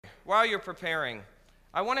while you're preparing,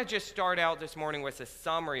 I want to just start out this morning with a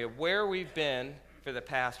summary of where we've been for the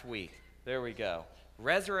past week. There we go.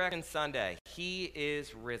 Resurrection Sunday. He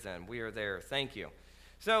is risen. We are there. Thank you.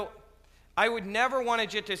 So I would never want to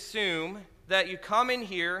just assume that you come in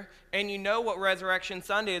here and you know what Resurrection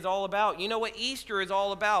Sunday is all about. You know what Easter is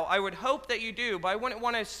all about. I would hope that you do, but I wouldn't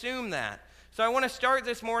want to assume that. So I want to start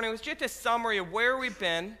this morning with just a summary of where we've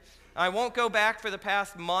been. I won't go back for the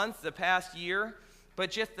past month, the past year, but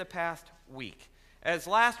just the past week. As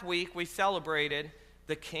last week we celebrated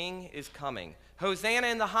the King is coming. Hosanna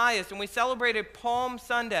in the highest, and we celebrated Palm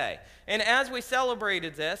Sunday. And as we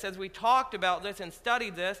celebrated this, as we talked about this and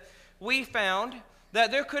studied this, we found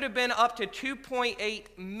that there could have been up to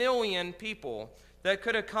 2.8 million people that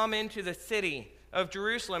could have come into the city of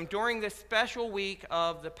Jerusalem during this special week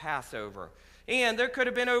of the Passover. And there could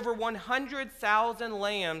have been over 100,000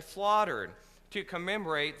 lambs slaughtered to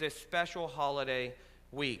commemorate this special holiday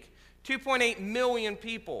week. 2.8 million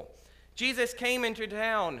people. Jesus came into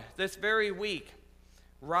town this very week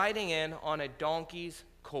riding in on a donkey's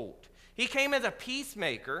colt. He came as a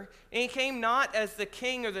peacemaker, and he came not as the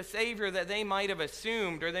king or the savior that they might have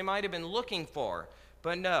assumed or they might have been looking for.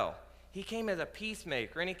 But no, he came as a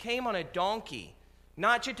peacemaker, and he came on a donkey.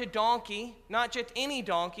 Not just a donkey, not just any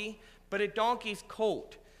donkey, but a donkey's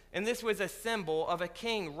colt. And this was a symbol of a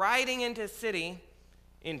king riding into a city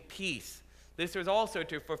in peace. This was also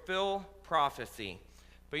to fulfill prophecy.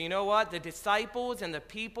 But you know what? The disciples and the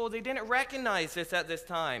people, they didn't recognize this at this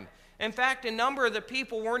time. In fact, a number of the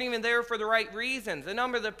people weren't even there for the right reasons. A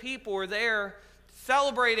number of the people were there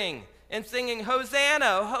celebrating and singing,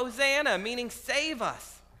 Hosanna, Hosanna, meaning save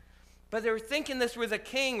us. But they were thinking this was a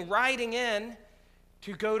king riding in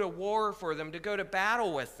to go to war for them, to go to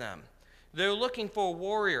battle with them. They're looking for a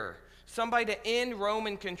warrior, somebody to end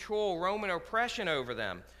Roman control, Roman oppression over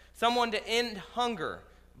them, someone to end hunger,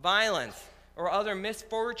 violence, or other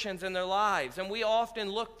misfortunes in their lives. And we often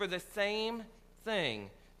look for the same thing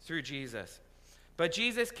through Jesus. But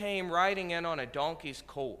Jesus came riding in on a donkey's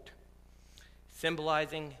colt,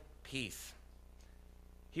 symbolizing peace.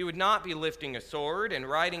 He would not be lifting a sword and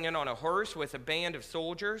riding in on a horse with a band of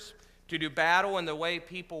soldiers to do battle in the way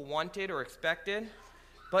people wanted or expected.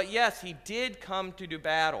 But yes, he did come to do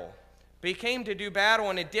battle. But he came to do battle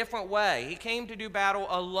in a different way. He came to do battle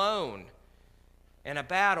alone. And a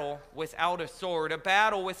battle without a sword, a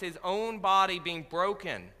battle with his own body being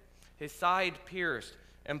broken, his side pierced,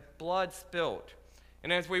 and blood spilt.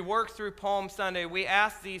 And as we work through Palm Sunday, we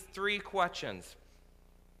ask these three questions.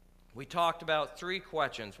 We talked about three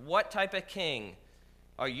questions. What type of king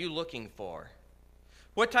are you looking for?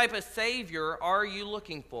 What type of savior are you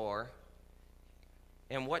looking for?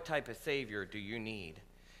 And what type of savior do you need?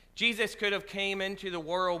 Jesus could have came into the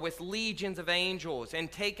world with legions of angels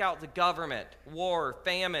and take out the government, war,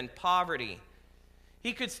 famine, poverty.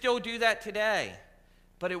 He could still do that today,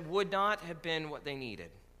 but it would not have been what they needed.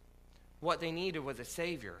 What they needed was a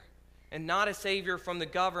savior, and not a savior from the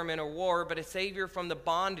government or war, but a savior from the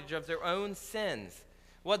bondage of their own sins.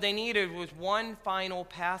 What they needed was one final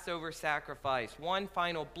Passover sacrifice, one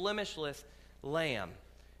final blemishless lamb,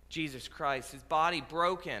 Jesus Christ, his body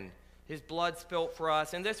broken, his blood spilt for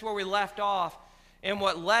us. And this is where we left off and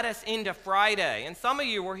what led us into Friday. And some of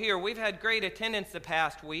you were here. We've had great attendance the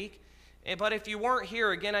past week. But if you weren't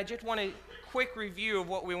here, again, I just want a quick review of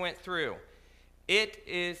what we went through. It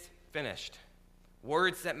is finished.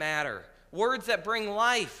 Words that matter. Words that bring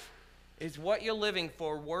life. Is what you're living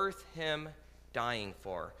for worth him dying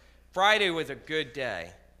for? Friday was a good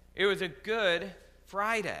day. It was a good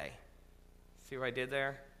Friday. See what I did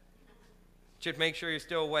there? Should make sure you're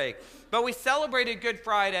still awake. But we celebrated Good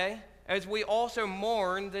Friday as we also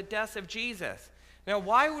mourned the death of Jesus. Now,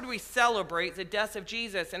 why would we celebrate the death of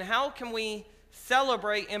Jesus? And how can we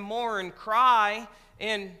celebrate and mourn, cry,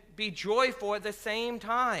 and be joyful at the same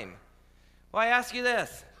time? Well, I ask you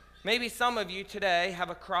this. Maybe some of you today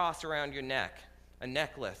have a cross around your neck, a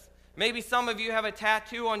necklace. Maybe some of you have a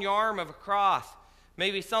tattoo on your arm of a cross.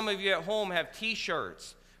 Maybe some of you at home have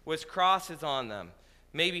T-shirts with crosses on them.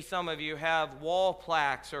 Maybe some of you have wall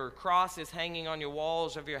plaques or crosses hanging on your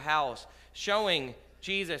walls of your house showing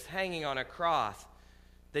Jesus hanging on a cross,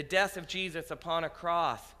 the death of Jesus upon a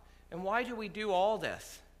cross. And why do we do all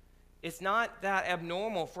this? It's not that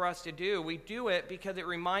abnormal for us to do. We do it because it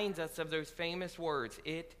reminds us of those famous words,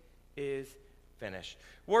 it is finished.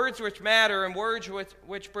 Words which matter and words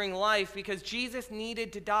which bring life, because Jesus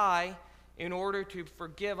needed to die in order to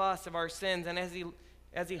forgive us of our sins. And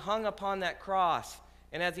as he hung upon that cross,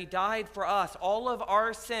 and as he died for us, all of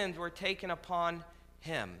our sins were taken upon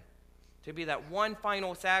him to be that one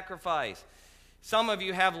final sacrifice. Some of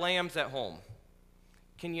you have lambs at home.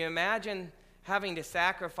 Can you imagine having to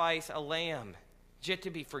sacrifice a lamb just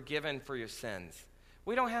to be forgiven for your sins?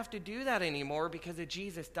 We don't have to do that anymore because of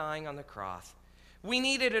Jesus dying on the cross. We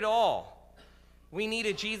needed it all. We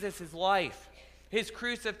needed Jesus' life, his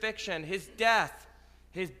crucifixion, his death,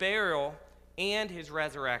 his burial, and his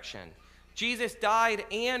resurrection. Jesus died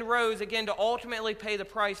and rose again to ultimately pay the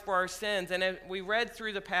price for our sins. And as we read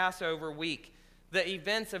through the Passover week, the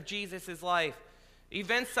events of Jesus' life,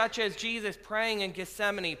 events such as Jesus praying in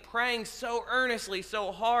Gethsemane, praying so earnestly,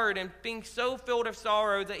 so hard, and being so filled of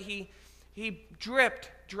sorrow that he dripped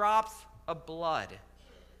drops of blood.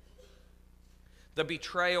 The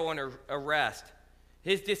betrayal and arrest,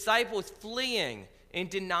 his disciples fleeing and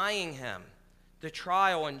denying him, the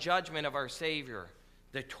trial and judgment of our Savior,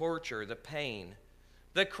 the torture, the pain,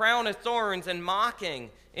 the crown of thorns and mocking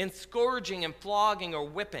and scourging and flogging or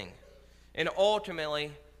whipping, and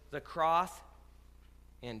ultimately the cross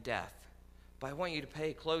and death. But I want you to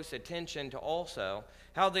pay close attention to also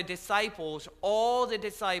how all the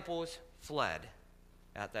disciples fled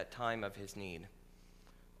at that time of his need.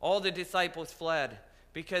 All the disciples fled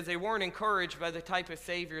because they weren't encouraged by the type of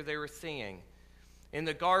Savior they were seeing. In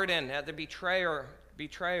the garden at the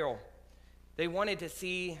betrayal, they wanted to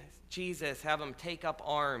see Jesus have them take up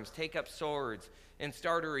arms, take up swords, and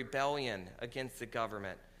start a rebellion against the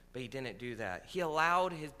government. But he didn't do that. He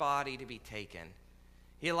allowed his body to be taken.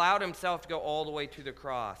 He allowed himself to go all the way to the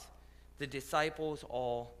cross. The disciples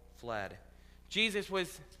all fled. Jesus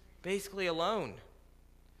was basically alone.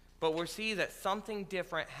 But we'll see that something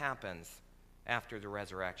different happens after the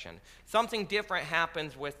resurrection. Something different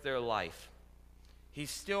happens with their life.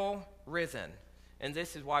 He's still risen. And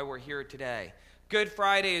this is why we're here today. Good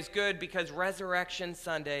Friday is good because Resurrection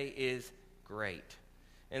Sunday is great.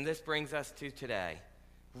 And this brings us to today.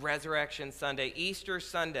 Resurrection Sunday, Easter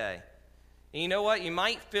Sunday. And you know what? You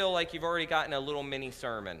might feel like you've already gotten a little mini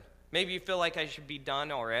sermon. Maybe you feel like I should be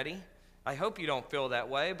done already. I hope you don't feel that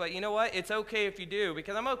way, but you know what? It's okay if you do,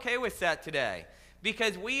 because I'm okay with that today.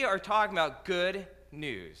 Because we are talking about good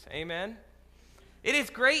news. Amen? It is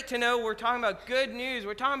great to know we're talking about good news.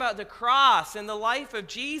 We're talking about the cross and the life of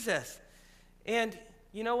Jesus. And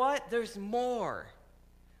you know what? There's more.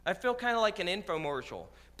 I feel kind of like an infomercial.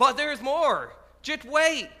 But there's more. Just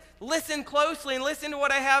wait. Listen closely and listen to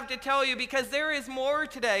what I have to tell you, because there is more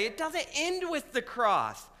today. It doesn't end with the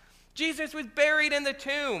cross. Jesus was buried in the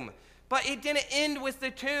tomb, but it didn't end with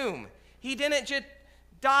the tomb. He didn't just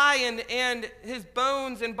die and his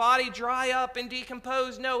bones and body dry up and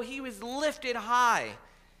decompose. No, he was lifted high,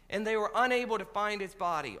 and they were unable to find his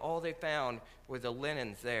body. All they found were the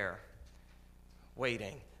linens there,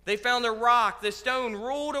 waiting. They found the rock, the stone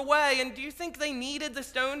rolled away. And do you think they needed the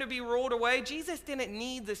stone to be rolled away? Jesus didn't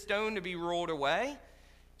need the stone to be rolled away.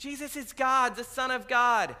 Jesus is God, the Son of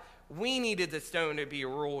God. We needed the stone to be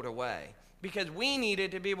rolled away because we needed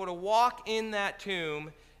to be able to walk in that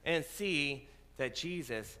tomb and see that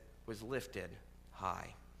Jesus was lifted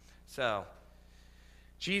high. So,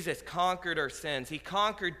 Jesus conquered our sins. He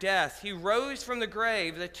conquered death. He rose from the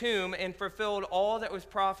grave, the tomb, and fulfilled all that was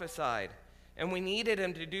prophesied. And we needed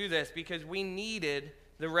him to do this because we needed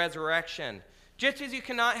the resurrection. Just as you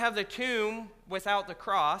cannot have the tomb without the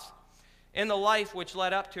cross and the life which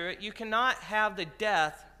led up to it, you cannot have the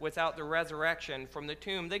death without the resurrection from the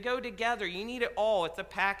tomb. They go together. You need it all. It's a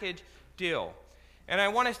package deal. And I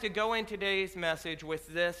want us to go in today's message with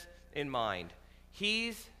this in mind.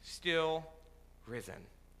 He's still risen.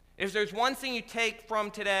 If there's one thing you take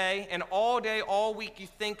from today and all day, all week you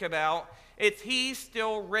think about, it's he's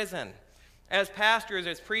still risen. As pastors,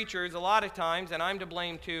 as preachers, a lot of times, and I'm to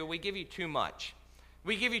blame too, we give you too much.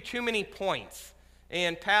 We give you too many points.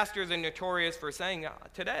 And pastors are notorious for saying,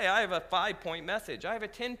 today I have a 5-point message. I have a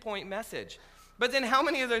 10-point message. But then how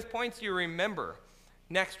many of those points do you remember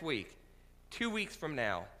next week, 2 weeks from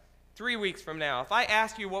now, 3 weeks from now? If I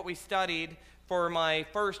asked you what we studied for my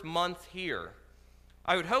first month here,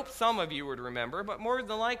 I would hope some of you would remember, but more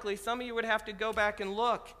than likely some of you would have to go back and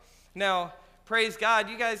look. Now, praise God,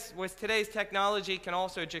 you guys with today's technology can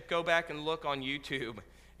also just go back and look on YouTube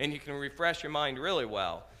and you can refresh your mind really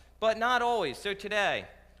well. But not always. So today,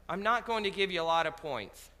 I'm not going to give you a lot of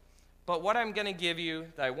points. But what I'm going to give you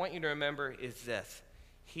that I want you to remember is this.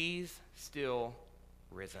 He's still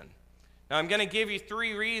risen. Now, I'm going to give you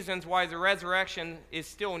 3 reasons why the resurrection is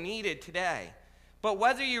still needed today. But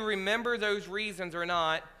whether you remember those reasons or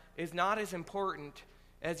not is not as important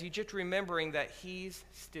as you just remembering that he's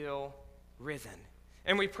still risen.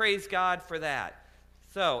 And we praise God for that.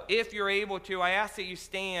 So, if you're able to, I ask that you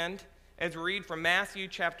stand as we read from Matthew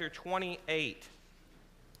chapter 28.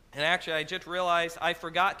 And actually, I just realized I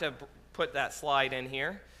forgot to put that slide in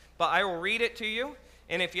here, but I will read it to you.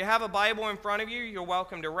 And if you have a Bible in front of you, you're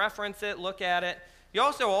welcome to reference it, look at it. You're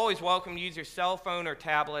also always welcome to use your cell phone or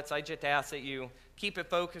tablets. I just ask that you keep it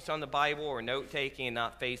focused on the Bible or note-taking and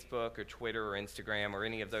not Facebook or Twitter or Instagram or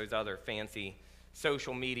any of those other fancy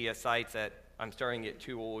social media sites that I'm starting to get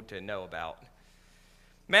too old to know about.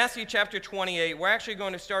 Matthew chapter 28, we're actually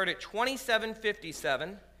going to start at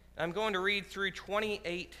 27:57. I'm going to read through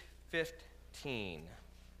 28:15.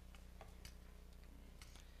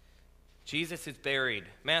 Jesus is buried.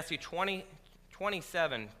 Matthew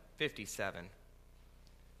 27:57.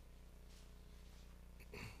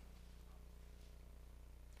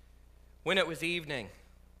 When it was evening,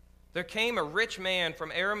 there came a rich man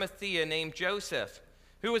from Arimathea named Joseph,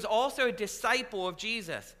 who was also a disciple of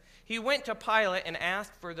Jesus. He went to Pilate and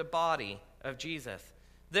asked for the body of Jesus.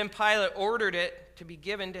 Then Pilate ordered it to be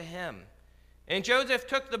given to him. And Joseph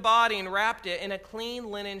took the body and wrapped it in a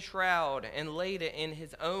clean linen shroud and laid it in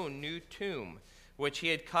his own new tomb, which he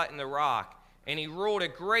had cut in the rock. And he rolled a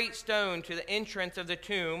great stone to the entrance of the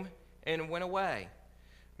tomb and went away.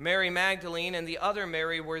 Mary Magdalene and the other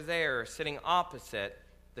Mary were there, sitting opposite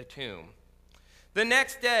the tomb. The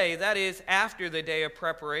next day, that is, after the day of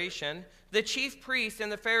preparation, the chief priests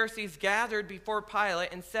and the Pharisees gathered before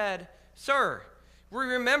Pilate and said, "Sir, we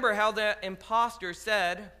remember how the impostor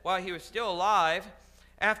said, while he was still alive,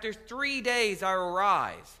 'After 3 days I will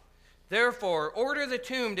rise.' Therefore, order the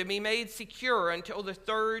tomb to be made secure until the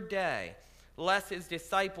 3rd day, lest his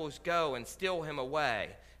disciples go and steal him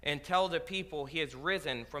away and tell the people he has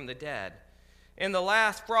risen from the dead. And the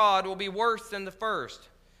last fraud will be worse than the first."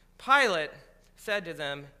 Pilate said to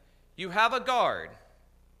them, "You have a guard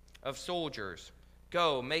of soldiers.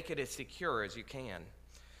 Go, make it as secure as you can."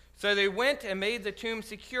 So they went and made the tomb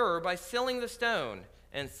secure by sealing the stone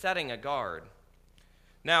and setting a guard.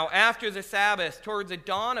 Now, after the Sabbath, toward the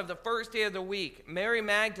dawn of the 1st day of the week, Mary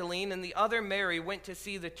Magdalene and the other Mary went to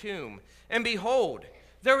see the tomb. And behold,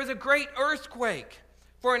 there was a great earthquake,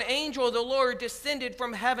 for an angel of the Lord descended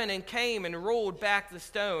from heaven and came and rolled back the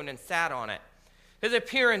stone and sat on it. His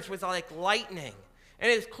appearance was like lightning,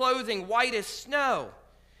 and his clothing white as snow.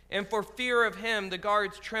 And for fear of him, the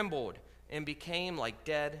guards trembled and became like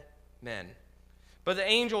dead men. But the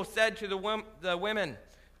angel said to the women,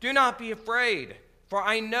 "Do not be afraid, for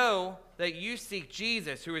I know that you seek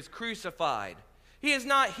Jesus who is crucified. He is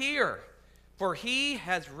not here, for he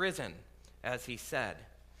has risen, as he said.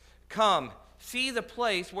 Come, see the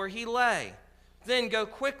place where he lay. Then go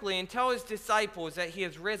quickly and tell his disciples that he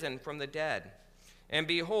has risen from the dead. And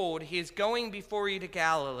behold, he is going before you to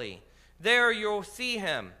Galilee. There you will see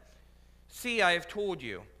him. See, I have told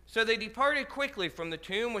you." So they departed quickly from the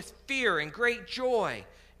tomb with fear and great joy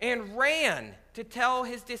and ran to tell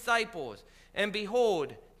his disciples. And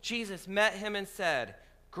behold, Jesus met him and said,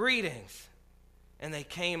 "Greetings." And they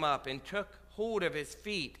came up and took hold of his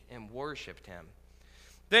feet and worshipped him.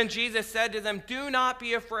 Then Jesus said to them, "Do not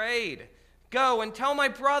be afraid. Go and tell my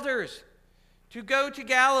brothers to go to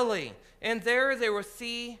Galilee, and there they will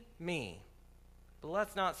see me." But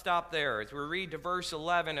let's not stop there as we read to verse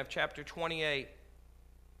 11 of chapter 28.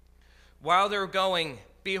 While they were going,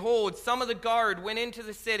 behold, some of the guard went into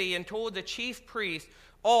the city and told the chief priests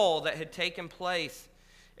all that had taken place.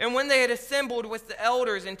 And when they had assembled with the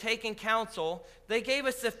elders and taken counsel, they gave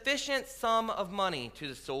a sufficient sum of money to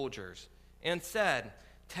the soldiers and said,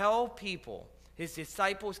 "Tell people his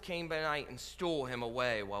disciples came by night and stole him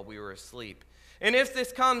away while we were asleep. And if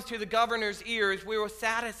this comes to the governor's ears, we will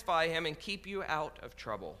satisfy him and keep you out of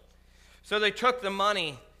trouble." So they took the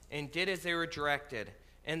money and did as they were directed.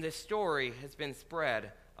 And this story has been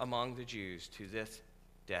spread among the Jews to this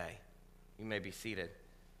day. You may be seated.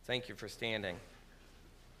 Thank you for standing.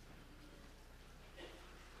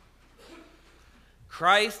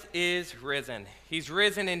 Christ is risen. He's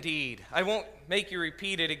risen indeed. I won't make you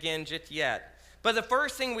repeat it again just yet. But the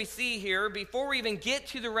first thing we see here, before we even get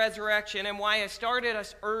to the resurrection and why I started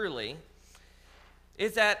us early,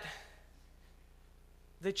 is that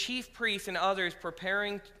the chief priests and others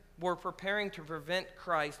were preparing to prevent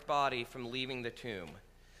Christ's body from leaving the tomb.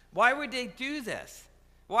 Why would they do this?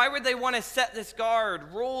 Why would they want to set this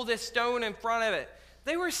guard, roll this stone in front of it?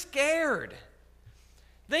 They were scared.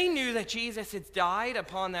 They knew that Jesus had died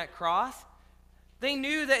upon that cross. They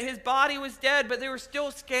knew that his body was dead, but they were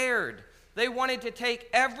still scared. They wanted to take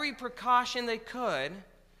every precaution they could,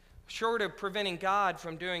 short of preventing God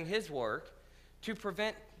from doing his work, to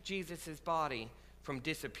prevent Jesus' body from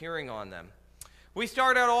disappearing on them. We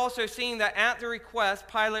start out also seeing that at the request,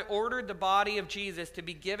 Pilate ordered the body of Jesus to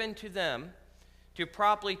be given to them to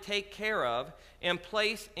properly take care of and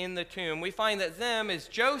place in the tomb. We find that them is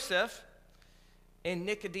Joseph and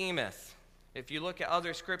Nicodemus. If you look at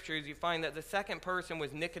other scriptures, you find that the second person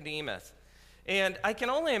was Nicodemus. And I can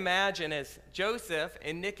only imagine as Joseph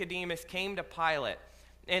and Nicodemus came to Pilate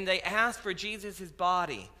and they asked for Jesus'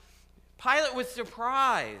 body, Pilate was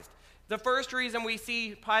surprised. The first reason we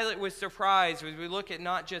see Pilate was surprised, as we look at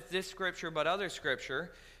not just this scripture but other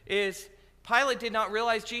scripture, is Pilate did not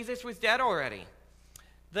realize Jesus was dead already.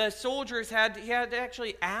 The soldiers he had to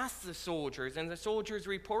actually ask the soldiers, and the soldiers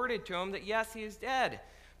reported to him that yes, he is dead.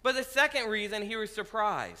 But the second reason he was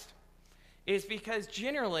surprised is because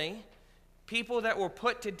generally, people that were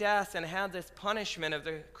put to death and had this punishment of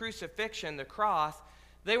the crucifixion, the cross,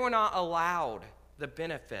 they were not allowed the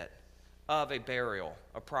benefit of a burial,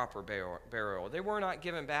 a proper burial. They were not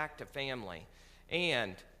given back to family.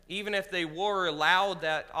 And even if they were allowed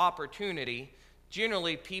that opportunity,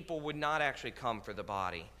 generally people would not actually come for the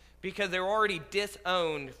body because they're already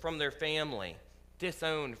disowned from their family,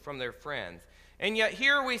 disowned from their friends. And yet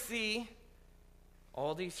here we see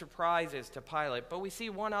all these surprises to Pilate, but we see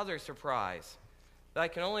one other surprise that I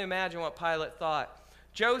can only imagine what Pilate thought.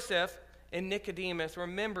 Joseph and Nicodemus were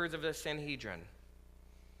members of the Sanhedrin.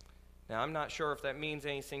 Now, I'm not sure if that means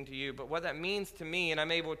anything to you, but what that means to me, and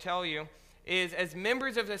I'm able to tell you, is as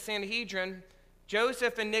members of the Sanhedrin,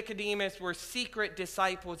 Joseph and Nicodemus were secret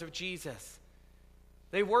disciples of Jesus.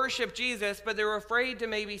 They worshiped Jesus, but they were afraid to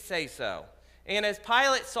maybe say so. And as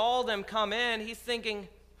Pilate saw them come in, he's thinking,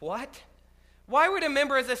 what? Why would a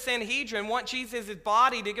member of the Sanhedrin want Jesus'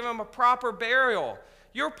 body to give him a proper burial?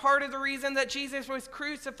 You're part of the reason that Jesus was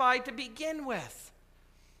crucified to begin with.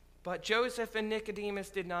 But Joseph and Nicodemus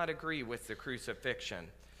did not agree with the crucifixion.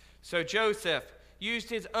 So Joseph used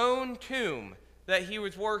his own tomb that he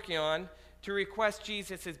was working on to request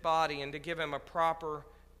Jesus' body and to give him a proper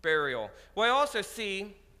burial. Well, I also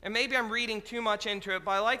see, and maybe I'm reading too much into it,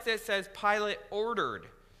 but I like that it says Pilate ordered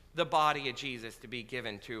the body of Jesus to be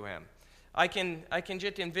given to him. I can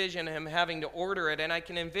just envision him having to order it, and I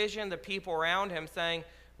can envision the people around him saying,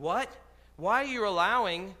 what? Why are you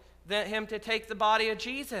allowing him to take the body of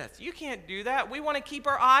Jesus? You can't do that. We want to keep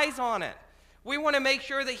our eyes on it. We want to make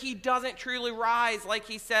sure that he doesn't truly rise like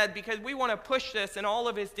he said, because we want to push this in all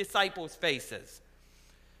of his disciples' faces.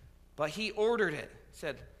 But he ordered it,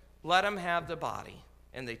 said, let him have the body.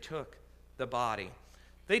 And they took the body.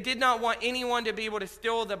 They did not want anyone to be able to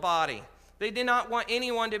steal the body. They did not want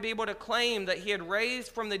anyone to be able to claim that he had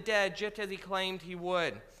raised from the dead just as he claimed he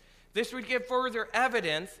would. This would give further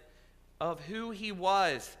evidence of who he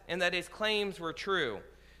was and that his claims were true.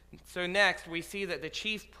 So next, we see that the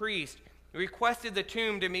chief priest requested the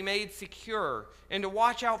tomb to be made secure and to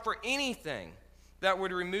watch out for anything that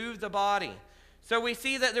would remove the body. So we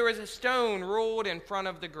see that there was a stone rolled in front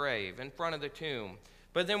of the grave, in front of the tomb.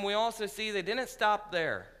 But then we also see they didn't stop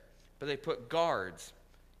there, but they put guards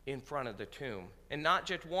in front of the tomb. And not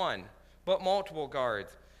just one, but multiple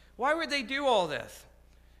guards. Why would they do all this?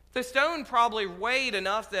 The stone probably weighed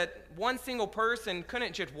enough that one single person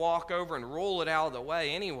couldn't just walk over and roll it out of the way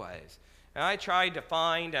anyways. And I tried to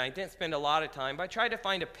find, and I didn't spend a lot of time, but I tried to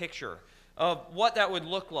find a picture of what that would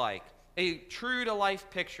look like. A true-to-life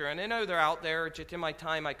picture. And I know they're out there. Just in my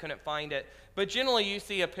time, I couldn't find it. But generally, you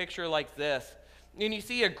see a picture like this. And you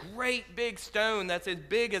see a great big stone that's as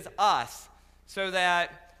big as us so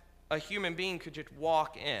that a human being could just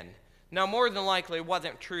walk in. Now, more than likely, it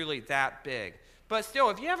wasn't truly that big. But still,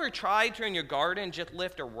 have you ever tried to, in your garden, just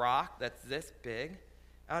lift a rock that's this big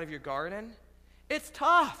out of your garden? It's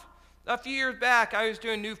tough. A few years back, I was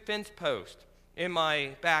doing a new fence post in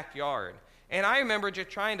my backyard. And I remember just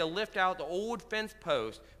trying to lift out the old fence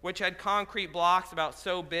post, which had concrete blocks about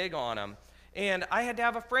so big on them. And I had to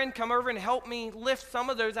have a friend come over and help me lift some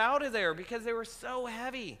of those out of there because they were so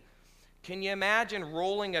heavy. Can you imagine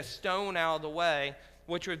rolling a stone out of the way,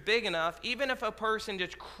 which was big enough, even if a person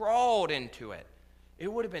just crawled into it?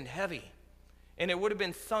 It would have been heavy, and it would have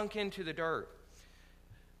been sunk into the dirt.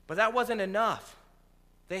 But that wasn't enough.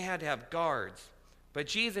 They had to have guards. But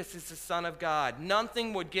Jesus is the Son of God.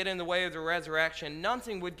 Nothing would get in the way of the resurrection.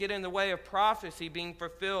 Nothing would get in the way of prophecy being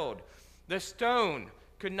fulfilled. The stone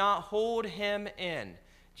could not hold him in.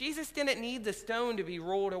 Jesus didn't need the stone to be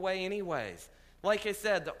rolled away anyways. Like I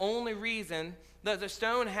said, the only reason that the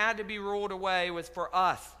stone had to be rolled away was for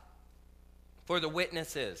us, for the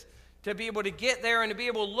witnesses, to be able to get there and to be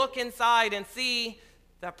able to look inside and see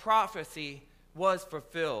that prophecy was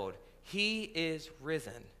fulfilled. He is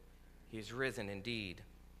risen. He is risen indeed.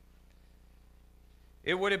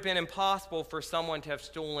 It would have been impossible for someone to have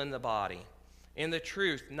stolen the body and the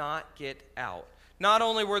truth not get out. Not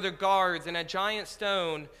only were there guards and a giant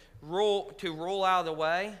stone to roll out of the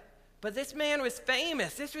way, but this man was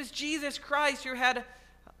famous. This was Jesus Christ who had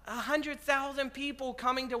 100,000 people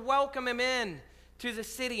coming to welcome him in to the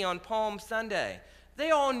city on Palm Sunday.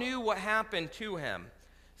 They all knew what happened to him.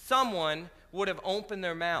 Someone would have opened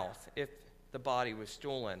their mouth if the body was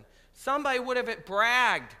stolen. Somebody would have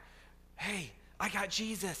bragged, "Hey, I got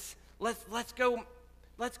Jesus. Let's go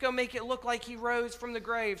make it look like he rose from the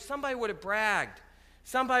grave." Somebody would have bragged.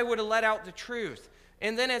 Somebody would have let out the truth.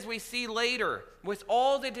 And then as we see later, with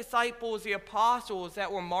all the disciples, the apostles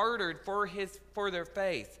that were martyred for their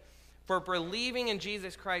faith, for believing in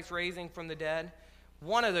Jesus Christ raising from the dead,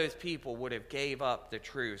 one of those people would have gave up the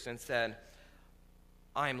truth and said,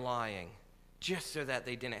 "I'm lying," just so that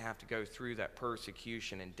they didn't have to go through that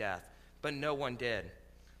persecution and death. But no one did.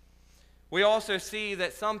 We also see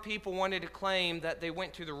that some people wanted to claim that they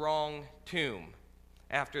went to the wrong tomb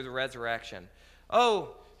after the resurrection.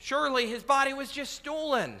 "Oh, surely his body was just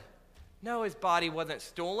stolen." No, his body wasn't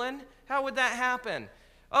stolen. How would that happen?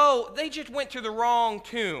 "Oh, they just went to the wrong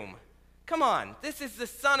tomb." Come on, this is the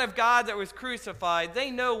Son of God that was crucified.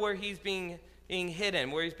 They know where he's being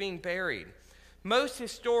hidden, where he's being buried. Most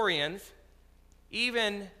historians,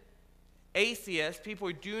 even atheists, people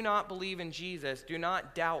who do not believe in Jesus, do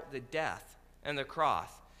not doubt the death and the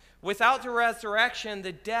cross. Without the resurrection,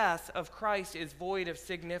 the death of Christ is void of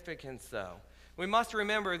significance, though. We must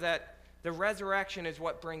remember that the resurrection is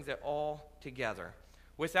what brings it all together.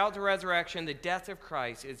 Without the resurrection, the death of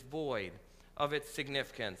Christ is void of its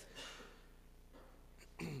significance.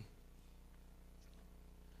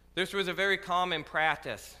 This was a very common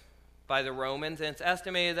practice by the Romans, and it's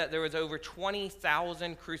estimated that there was over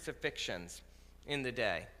 20,000 crucifixions in the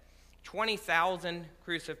day. 20,000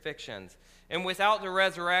 crucifixions. And without the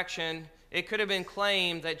resurrection, it could have been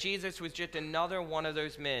claimed that Jesus was just another one of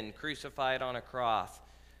those men crucified on a cross.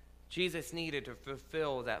 Jesus needed to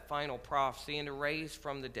fulfill that final prophecy and to raise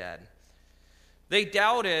from the dead. They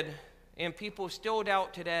doubted, and people still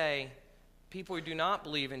doubt today, people who do not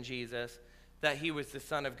believe in Jesus, that he was the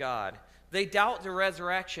Son of God. They doubt the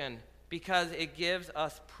resurrection because it gives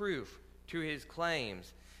us proof to his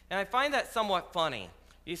claims. And I find that somewhat funny.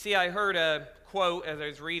 You see, I heard a quote as I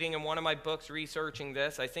was reading in one of my books researching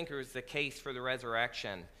this. I think it was The Case for the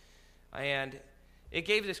Resurrection. And it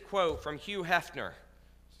gave this quote from Hugh Hefner.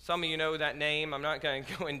 Some of you know that name. I'm not going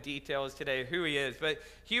to go in details today who he is. But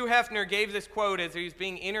Hugh Hefner gave this quote as he was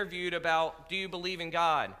being interviewed about, "Do you believe in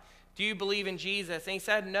God? Do you believe in Jesus?" And he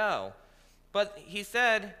said no. But he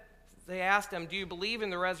said, they asked him, "Do you believe in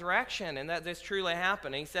the resurrection and that this truly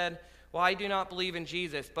happened?" And he said, "Well, I do not believe in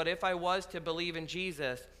Jesus, but if I was to believe in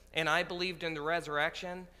Jesus and I believed in the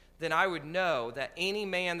resurrection, then I would know that any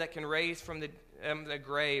man that can raise from the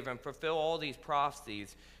grave and fulfill all these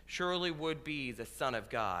prophecies surely would be the Son of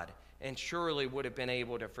God and surely would have been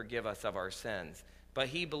able to forgive us of our sins." But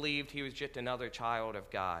he believed he was just another child of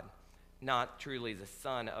God, not truly the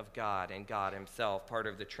Son of God and God himself, part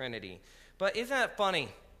of the Trinity. But isn't that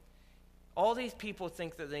funny? All these people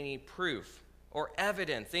think that they need proof or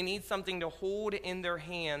evidence. They need something to hold in their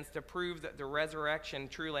hands to prove that the resurrection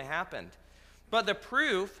truly happened. But the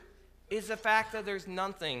proof is the fact that there's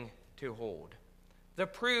nothing to hold. The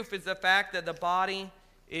proof is the fact that the body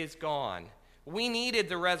is gone. We needed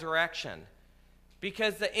the resurrection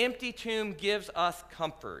because the empty tomb gives us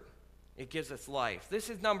comfort. It gives us life. This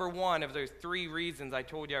is number one of those three reasons I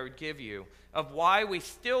told you I would give you of why we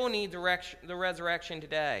still need the resurrection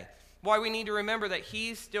today. Why we need to remember that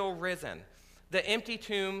he's still risen. The empty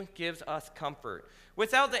tomb gives us comfort.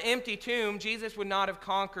 Without the empty tomb, Jesus would not have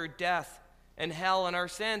conquered death and hell and our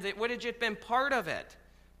sins. It would have just been part of it,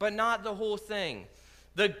 but not the whole thing.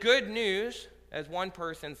 The good news, as one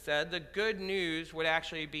person said, the good news would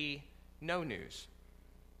actually be no news.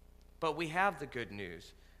 But we have the good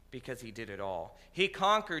news because he did it all. He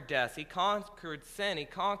conquered death. He conquered sin. He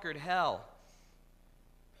conquered hell.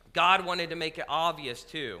 God wanted to make it obvious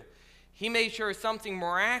too. He made sure something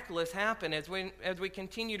miraculous happened. As we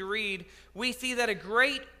continue to read, we see that a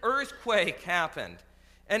great earthquake happened.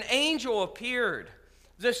 An angel appeared.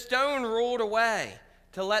 The stone rolled away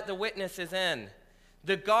to let the witnesses in.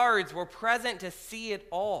 The guards were present to see it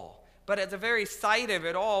all. But at the very sight of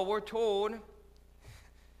it all, we're told,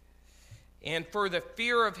 and for the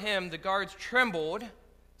fear of him, the guards trembled,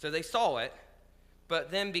 so they saw it,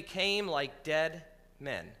 but then became like dead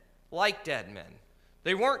men. Like dead men.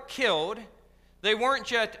 They weren't killed. They weren't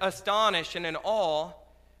just astonished and in awe,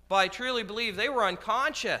 but I truly believe they were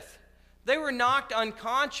unconscious. They were knocked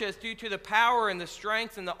unconscious due to the power and the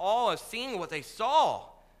strength and the awe of seeing what they saw.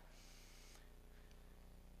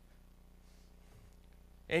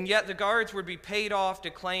 And yet the guards would be paid off to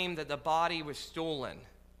claim that the body was stolen.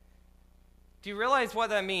 Do you realize what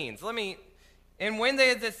that means? And when they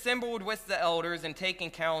had assembled with the elders and taken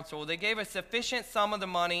counsel, they gave a sufficient sum of the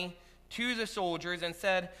money to the soldiers and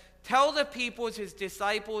said, "Tell the people his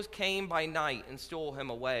disciples came by night and stole him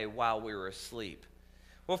away while we were asleep."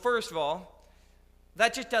 Well, first of all,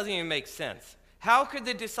 that just doesn't even make sense. How could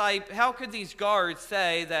these guards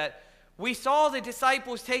say that we saw the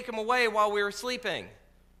disciples take him away while we were sleeping?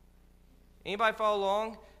 Anybody follow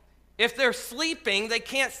along? If they're sleeping, they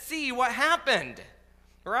can't see what happened,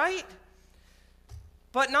 right?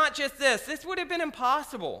 But not just this. This would have been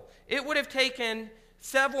impossible. It would have taken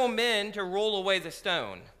several men to roll away the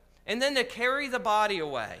stone and then to carry the body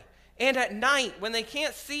away. And at night, when they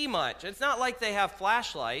can't see much, it's not like they have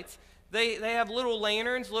flashlights. They have little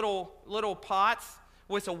lanterns, little pots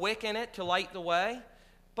with a wick in it to light the way.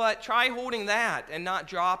 But try holding that and not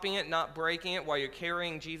dropping it, not breaking it while you're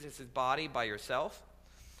carrying Jesus' body by yourself.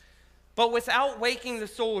 But without waking the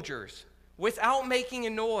soldiers, without making a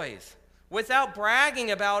noise, without bragging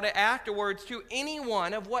about it afterwards to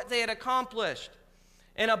anyone of what they had accomplished.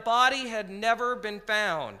 And a body had never been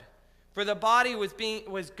found, for the body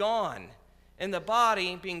was gone. And the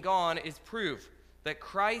body being gone is proof that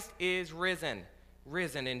Christ is risen,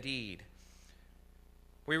 risen indeed.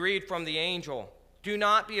 We read from the angel, "Do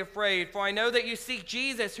not be afraid, for I know that you seek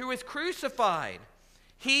Jesus who is crucified.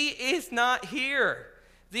 He is not here."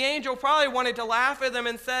 The angel probably wanted to laugh at them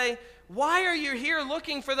and say, "Why are you here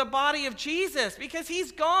looking for the body of Jesus? Because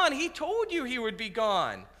he's gone. He told you he would be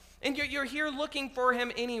gone. And you're here looking for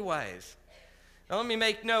him anyways." Now let me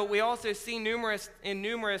make note, we also see in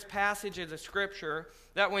numerous passages of Scripture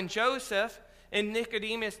that when Joseph and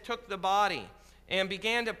Nicodemus took the body and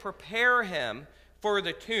began to prepare him for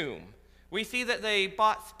the tomb, we see that they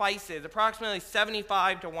bought spices, approximately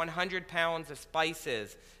 75 to 100 pounds of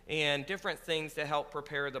spices and different things to help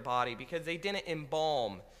prepare the body because they didn't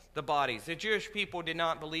embalm the bodies. The Jewish people did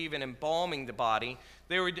not believe in embalming the body.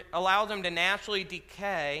 They would allow them to naturally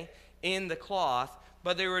decay in the cloth,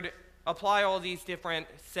 but they would apply all these different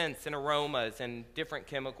scents and aromas and different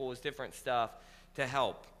chemicals, different stuff to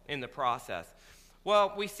help in the process.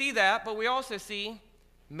 Well, we see that, but we also see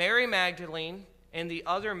Mary Magdalene and the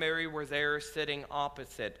other Mary were there sitting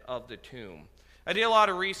opposite of the tomb. I did a lot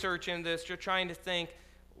of research in this, just trying to think,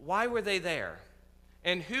 why were they there?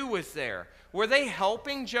 And who was there? Were they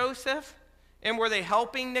helping Joseph? And were they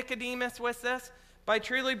helping Nicodemus with this? But I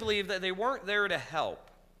truly believe that they weren't there to help.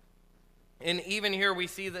 And even here we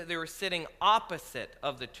see that they were sitting opposite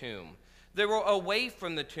of the tomb. They were away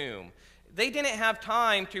from the tomb. They didn't have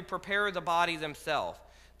time to prepare the body themselves.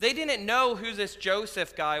 They didn't know who this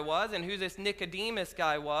Joseph guy was and who this Nicodemus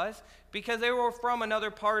guy was because they were from another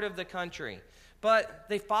part of the country. But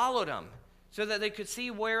they followed him so that they could see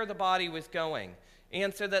where the body was going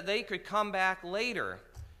and so that they could come back later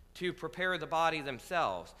to prepare the body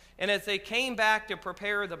themselves. And as they came back to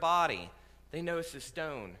prepare the body, they noticed the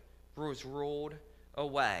stone was rolled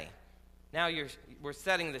away. Now we're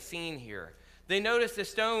setting the scene here. They noticed the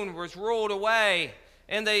stone was rolled away,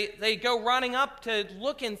 and they go running up to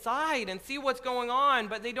look inside and see what's going on,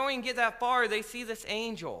 but they don't even get that far. They see this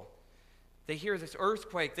angel. They hear this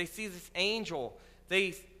earthquake. They see this angel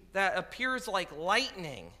that appears like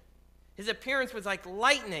lightning. His appearance was like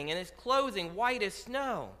lightning, and his clothing white as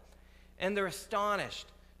snow. And they're astonished.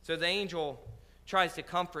 So the angel tries to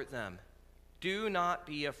comfort them. "Do not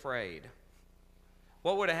be afraid."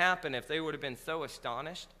 What would have happened if they would have been so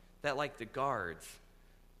astonished that, like the guards,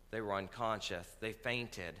 they were unconscious, they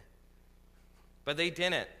fainted? But they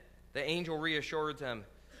didn't. The angel reassured them,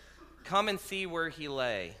 "Come and see where he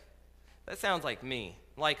lay." That sounds like me,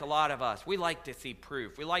 like a lot of us. We like to see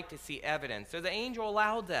proof. We like to see evidence. So the angel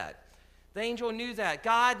allowed that. The angel knew that.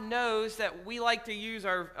 God knows that we like to use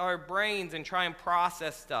our brains and try and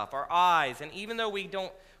process stuff, our eyes. And even though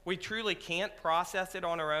we truly can't process it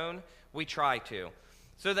on our own, we try to.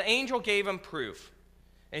 So the angel gave him proof.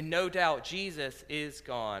 And no doubt Jesus is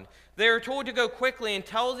gone. They are told to go quickly and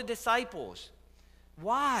tell the disciples.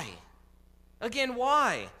 Why? Again,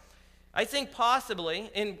 why? I think possibly,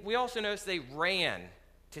 and we also notice they ran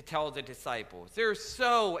to tell the disciples. They're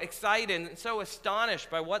so excited and so astonished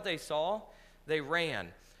by what they saw, they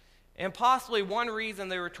ran. And possibly one reason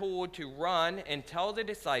they were told to run and tell the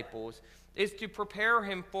disciples is to prepare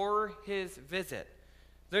him for his visit.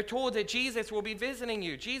 They're told that Jesus will be visiting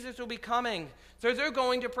you. Jesus will be coming. So they're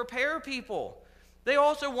going to prepare people. They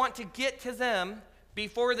also want to get to them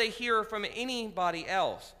before they hear from anybody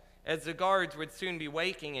else, as the guards would soon be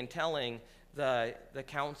waking and telling the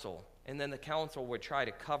council. And then the council would try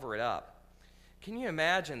to cover it up. Can you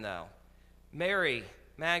imagine, though, Mary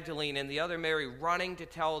Magdalene and the other Mary running to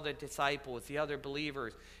tell the disciples, the other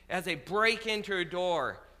believers, as they break into a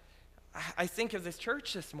door? I think of this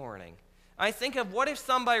church this morning. I think of what if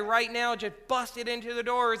somebody right now just busted into the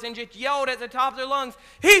doors and just yelled at the top of their lungs,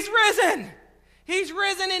 "He's risen! He's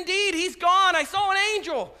risen indeed! He's gone! I saw an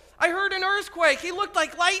angel! I heard an earthquake! He looked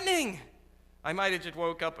like lightning!" I might have just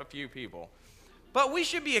woke up a few people. But we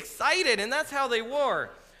should be excited, and that's how they were.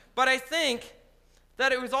 But I think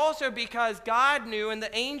that it was also because God knew and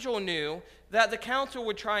the angel knew that the council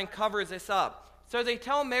would try and cover this up. So they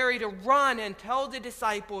tell Mary to run and tell the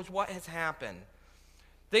disciples what has happened.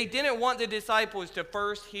 They didn't want the disciples to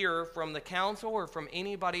first hear from the council or from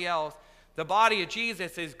anybody else, the body of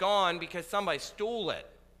Jesus is gone because somebody stole it.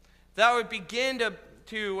 That would begin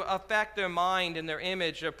to affect their mind and their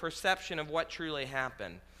image, their perception of what truly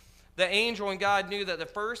happened. The angel and God knew that the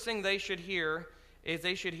first thing they should hear is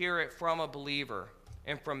they should hear it from a believer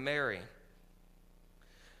and from Mary.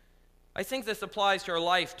 I think this applies to our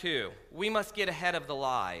life too. We must get ahead of the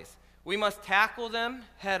lies. We must tackle them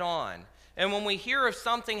head on. And when we hear of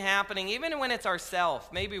something happening, even when it's ourselves,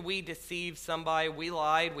 maybe we deceived somebody, we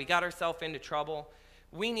lied, we got ourselves into trouble,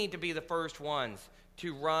 we need to be the first ones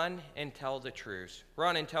to run and tell the truth.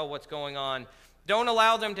 Run and tell what's going on. Don't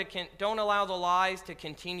allow the lies to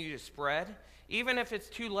continue to spread, even if it's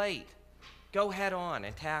too late. Go head on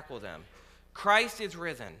and tackle them. Christ is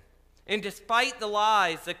risen. And despite the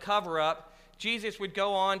lies, the cover-up, Jesus would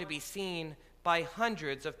go on to be seen by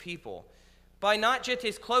hundreds of people. By not just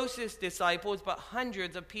his closest disciples, but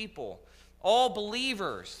hundreds of people. All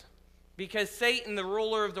believers. Because Satan, the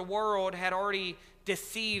ruler of the world, had already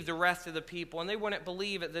deceived the rest of the people. And they wouldn't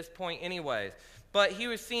believe at this point anyways. But he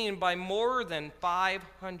was seen by more than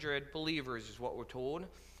 500 believers, is what we're told.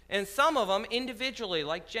 And some of them individually,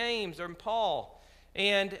 like James or Paul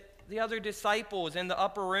and the other disciples in the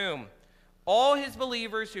upper room. All his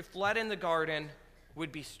believers who fled in the garden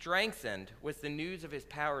would be strengthened with the news of his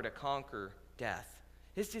power to conquer death.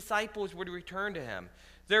 His disciples would return to him.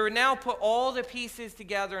 They would now put all the pieces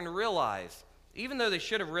together and realize, even though they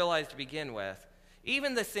should have realized to begin with,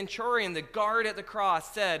 even the centurion, the guard at the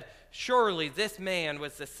cross, said, "Surely this man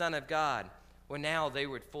was the Son of God." Well, now they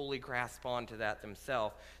would fully grasp onto that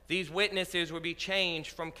themselves. These witnesses would be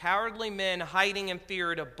changed from cowardly men hiding in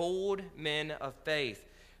fear to bold men of faith.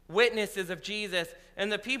 Witnesses of Jesus,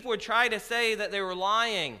 and the people would try to say that they were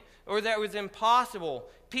lying or that it was impossible.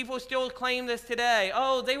 People still claim this today.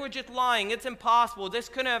 Oh, they were just lying. It's impossible. This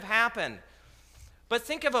couldn't have happened. But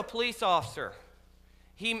think of a police officer.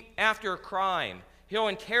 After a crime, he'll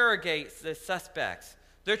interrogate the suspects.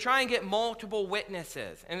 They're trying to get multiple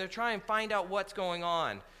witnesses, and they're trying to find out what's going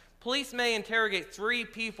on. Police may interrogate 3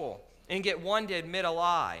 people and get one to admit a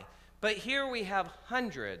lie. But here we have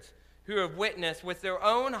hundreds who have witnessed with their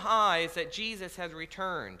own eyes that Jesus has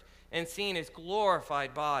returned and seen his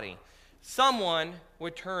glorified body. Someone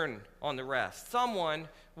would turn on the rest. Someone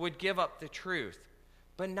would give up the truth,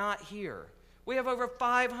 but not here. We have over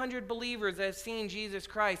 500 believers that have seen Jesus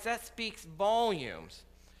Christ. That speaks volumes.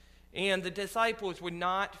 And the disciples would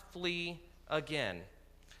not flee again.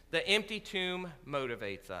 The empty tomb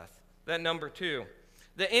motivates us. That number 2.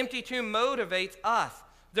 The empty tomb motivates us.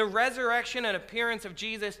 The resurrection and appearance of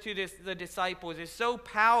Jesus to the disciples is so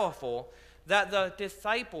powerful that the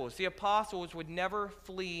disciples, the apostles, would never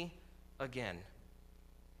flee again.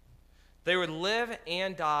 They would live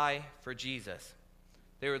and die for Jesus.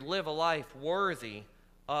 They would live a life worthy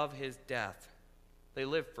of his death. They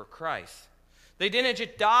lived for Christ. They didn't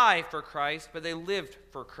just die for Christ, but they lived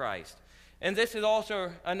for Christ. And this is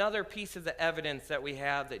also another piece of the evidence that we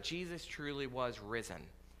have that Jesus truly was risen.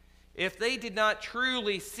 If they did not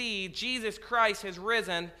truly see Jesus Christ has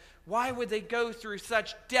risen, why would they go through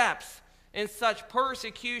such depths and such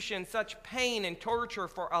persecution, such pain and torture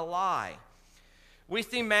for a lie? We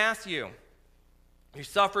see Matthew, who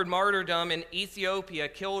suffered martyrdom in Ethiopia,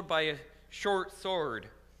 killed by a short sword.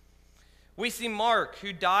 We see Mark,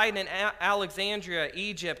 who died in Alexandria,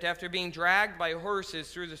 Egypt, after being dragged by horses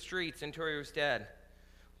through the streets until he was dead.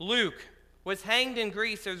 Luke was hanged in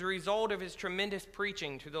Greece as a result of his tremendous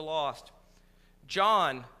preaching to the lost.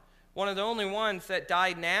 John, one of the only ones that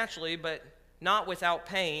died naturally but not without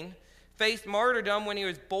pain, faced martyrdom when he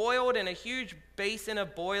was boiled in a huge basin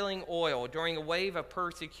of boiling oil during a wave of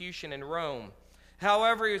persecution in Rome.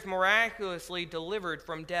 However, he was miraculously delivered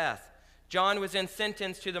from death. John was then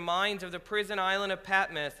sentenced to the mines of the prison island of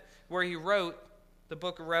Patmos, where he wrote the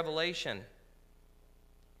book of Revelation.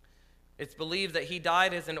 It's believed that he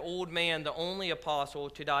died as an old man, the only apostle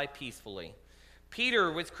to die peacefully. Peter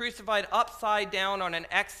was crucified upside down on an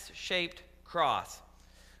X-shaped cross.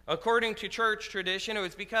 According to church tradition, it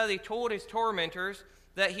was because he told his tormentors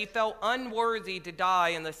that he felt unworthy to die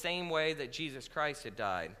in the same way that Jesus Christ had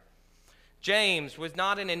died. James was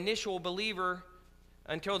not an initial believer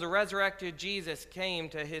until the resurrected Jesus came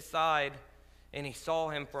to his side and he saw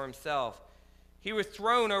him for himself. He was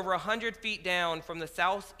thrown over 100 feet down from the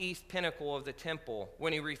southeast pinnacle of the temple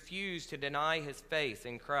when he refused to deny his faith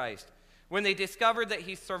in Christ. When they discovered that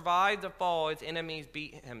he survived the fall, his enemies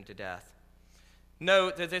beat him to death.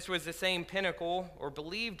 Note that this was the same pinnacle, or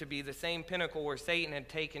believed to be the same pinnacle, where Satan had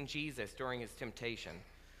taken Jesus during his temptation.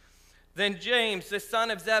 Then James, the son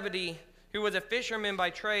of Zebedee, who was a fisherman by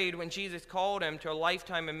trade when Jesus called him to a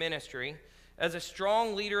lifetime of ministry, as a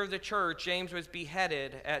strong leader of the church, James was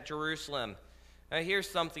beheaded at Jerusalem. Now here's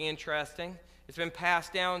something interesting. It's been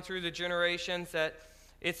passed down through the generations that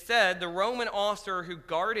it said the Roman officer who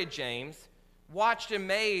guarded James watched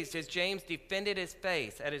amazed as James defended his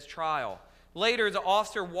faith at his trial. Later, the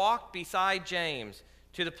officer walked beside James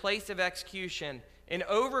to the place of execution, and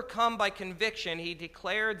overcome by conviction, he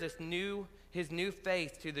declared his new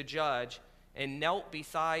faith to the judge and knelt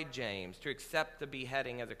beside James to accept the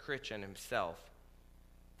beheading as a Christian himself.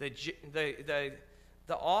 The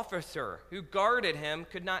officer who guarded him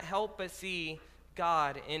could not help but see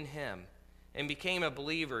God in him and became a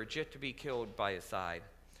believer just to be killed by his side.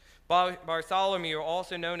 Bartholomew,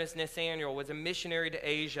 also known as Nathanael, was a missionary to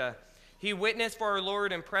Asia. He witnessed for our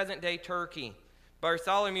Lord in present-day Turkey.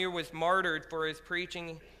 Bartholomew was martyred for his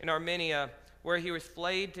preaching in Armenia, where he was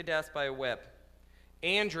flayed to death by a whip.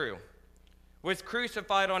 Andrew was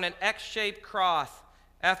crucified on an X-shaped cross.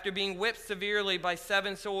 After being whipped severely by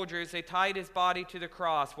 7 soldiers, they tied his body to the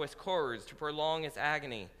cross with cords to prolong his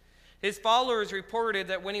agony. His followers reported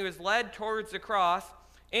that when he was led towards the cross,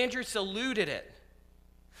 Andrew saluted it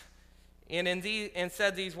and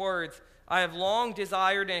said these words, "I have long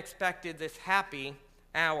desired and expected this happy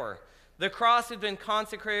hour." The cross had been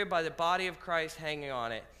consecrated by the body of Christ hanging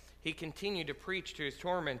on it. He continued to preach to his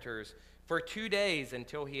tormentors for 2 days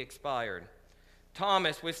until he expired.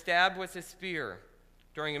 Thomas was stabbed with a spear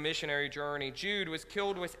during a missionary journey. Jude was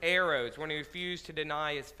killed with arrows when he refused to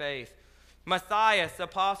deny his faith. Matthias, the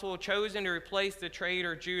apostle chosen to replace the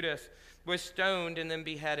traitor Judas, was stoned and then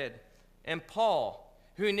beheaded. And Paul,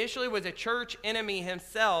 who initially was a church enemy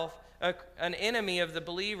himself, an enemy of the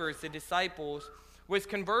believers, the disciples, was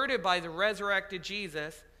converted by the resurrected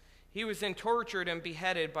Jesus. He was then tortured and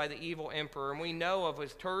beheaded by the evil emperor. And we know of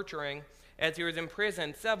his torturing as he was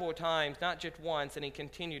imprisoned several times, not just once, and he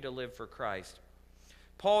continued to live for Christ.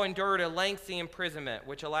 Paul endured a lengthy imprisonment,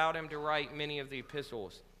 which allowed him to write many of the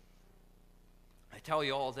epistles. I tell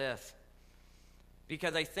you all this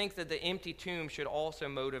because I think that the empty tomb should also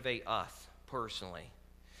motivate us personally.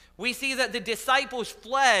 We see that the disciples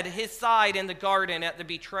fled his side in the garden at the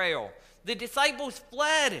betrayal. The disciples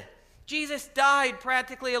fled. Jesus died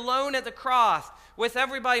practically alone at the cross with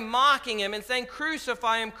everybody mocking him and saying,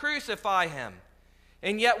 "Crucify him, crucify him."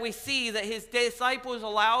 And yet we see that his disciples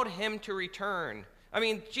allowed him to return.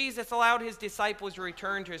 Jesus allowed his disciples to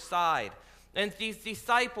return to his side. And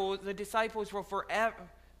the disciples were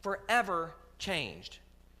forever changed.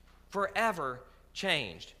 Forever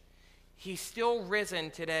changed. He's still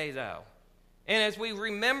risen today, though. And as we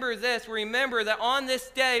remember this, we remember that on this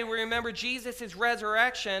day, we remember Jesus'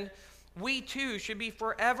 resurrection, we too should be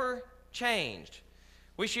forever changed.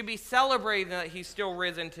 We should be celebrating that he's still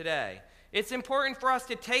risen today. It's important for us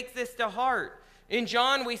to take this to heart. In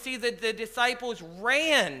John, we see that the disciples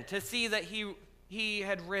ran to see that he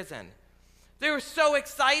had risen. They were so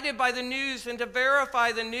excited by the news and to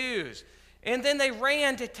verify the news. And then they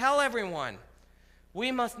ran to tell everyone.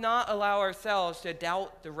 We must not allow ourselves to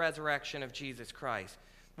doubt the resurrection of Jesus Christ.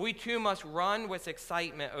 We too must run with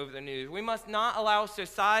excitement over the news. We must not allow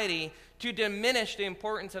society to diminish the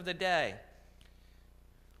importance of the day.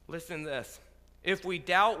 Listen to this. If we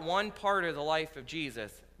doubt one part of the life of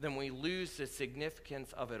Jesus, then we lose the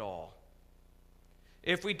significance of it all.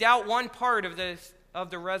 If we doubt one part of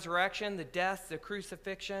the resurrection, the death, the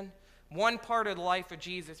crucifixion, one part of the life of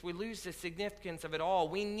Jesus, we lose the significance of it all.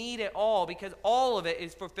 We need it all because all of it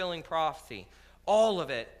is fulfilling prophecy. All of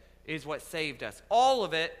it is what saved us. All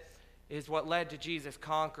of it is what led to Jesus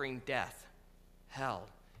conquering death, hell,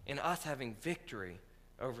 and us having victory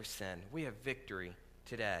over sin. We have victory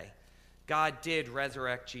today. God did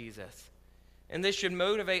resurrect Jesus. And this should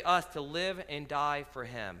motivate us to live and die for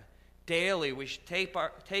him. Daily, we should take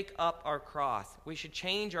up our cross. We should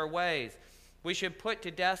change our ways. We should put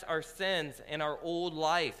to death our sins and our old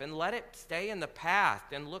life and let it stay in the past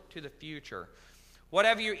and look to the future.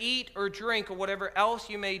 Whatever you eat or drink or whatever else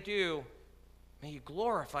you may do, may you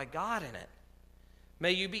glorify God in it.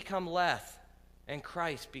 May you become less and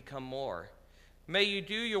Christ become more. May you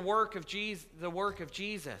do your work of the work of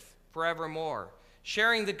Jesus forevermore.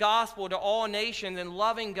 sharing the gospel to all nations and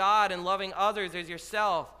loving God and loving others as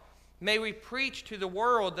yourself. May we preach to the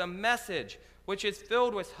world the message which is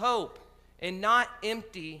filled with hope and not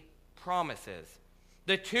empty promises.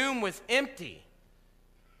 The tomb was empty,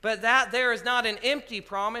 but that there is not an empty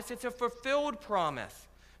promise, it's a fulfilled promise.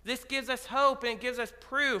 This gives us hope and it gives us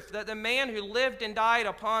proof that the man who lived and died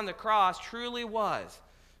upon the cross truly was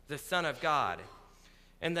the Son of God.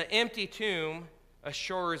 And the empty tomb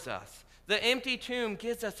assures us. The empty tomb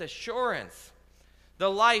gives us assurance. The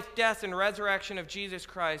life, death, and resurrection of Jesus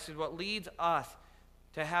Christ is what leads us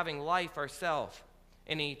to having life ourselves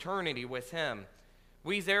in eternity with him.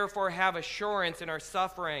 We therefore have assurance in our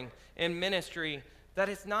suffering and ministry that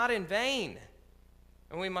it's not in vain.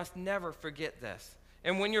 And we must never forget this.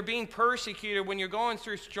 And when you're being persecuted, when you're going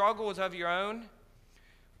through struggles of your own,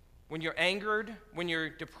 when you're angered, when you're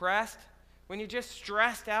depressed, when you're just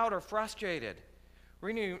stressed out or frustrated,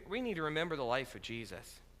 we need to remember the life of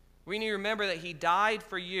Jesus. We need to remember that he died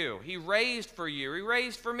for you. He raised for you. He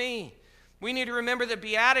raised for me. We need to remember the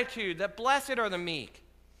beatitude, that blessed are the meek.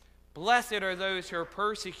 Blessed are those who are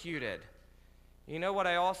persecuted. You know what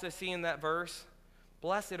I also see in that verse?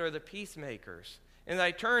 Blessed are the peacemakers. And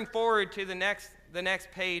I turn forward to the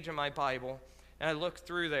next page in my Bible, and I look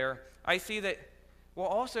through there. I see that we're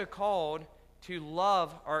also called to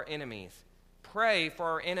love our enemies, pray for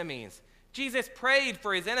our enemies. Jesus prayed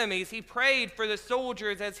for his enemies. He prayed for the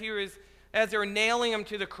soldiers as they were nailing him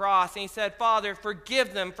to the cross. And he said, Father,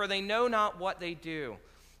 forgive them, for they know not what they do.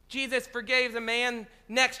 Jesus forgave the man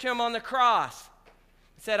next to him on the cross.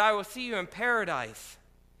 He said, I will see you in paradise.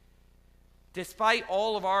 Despite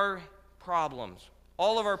all of our problems,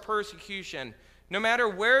 all of our persecution, no matter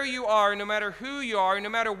where you are, no matter who you are, no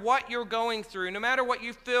matter what you're going through, no matter what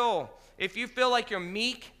you feel, if you feel like you're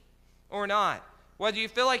meek or not, whether you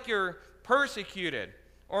feel like you're persecuted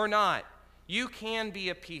or not, you can be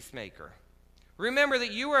a peacemaker. Remember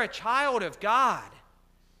that you are a child of God,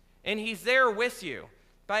 and he's there with you.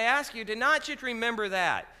 But I ask you to not just remember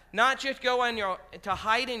that, not just go to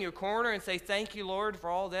hide in your corner and say, thank you, Lord, for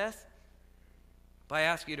all this. But I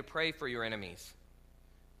ask you to pray for your enemies.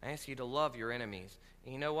 I ask you to love your enemies.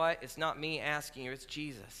 And you know what? It's not me asking you, it's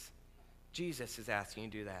Jesus. Jesus is asking you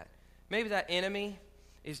to do that. Maybe that enemy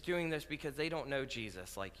is doing this because they don't know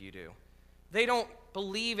Jesus like you do. They don't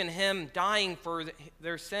believe in him dying for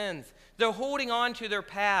their sins. They're holding on to their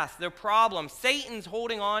past, their problems. Satan's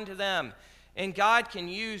holding on to them. And God can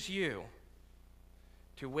use you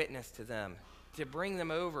to witness to them, to bring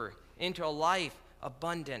them over into a life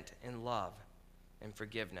abundant in love and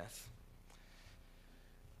forgiveness.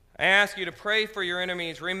 I ask you to pray for your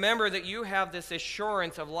enemies. Remember that you have this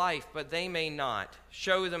assurance of life, but they may not.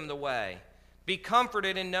 Show them the way. Be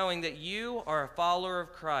comforted in knowing that you are a follower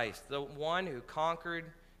of Christ, the one who conquered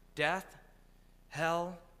death,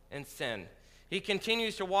 hell, and sin. He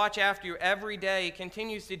continues to watch after you every day. He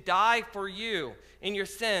continues to die for you in your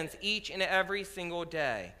sins each and every single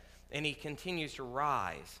day. And he continues to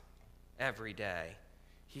rise every day.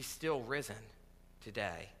 He's still risen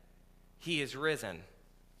today. He is risen.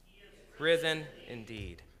 Risen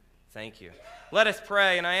indeed. Thank you. Let us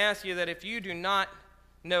pray. And I ask you that if you do not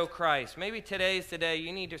know Christ, maybe today's the day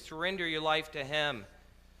you need to surrender your life to him.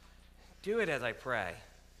 Do it as I pray.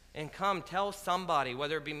 And come tell somebody,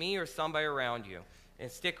 whether it be me or somebody around you,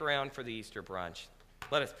 and stick around for the Easter brunch.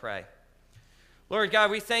 Let us pray. Lord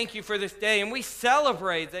God, we thank you for this day, and we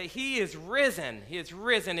celebrate that he is risen. He is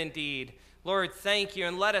risen indeed. Lord, thank you,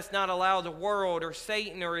 and let us not allow the world or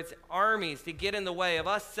Satan or its armies to get in the way of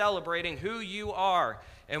us celebrating who you are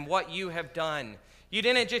and what you have done. You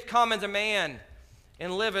didn't just come as a man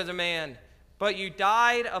and live as a man, but you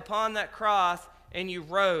died upon that cross and you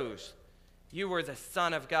rose. You were the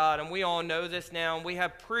Son of God, and we all know this now, and we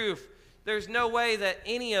have proof. There's no way that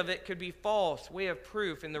any of it could be false. We have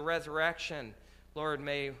proof in the resurrection. Lord,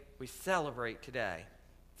 may we celebrate today.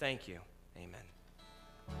 Thank you. Amen.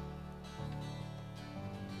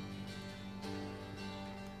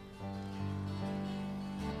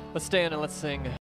 Let's stand and let's sing.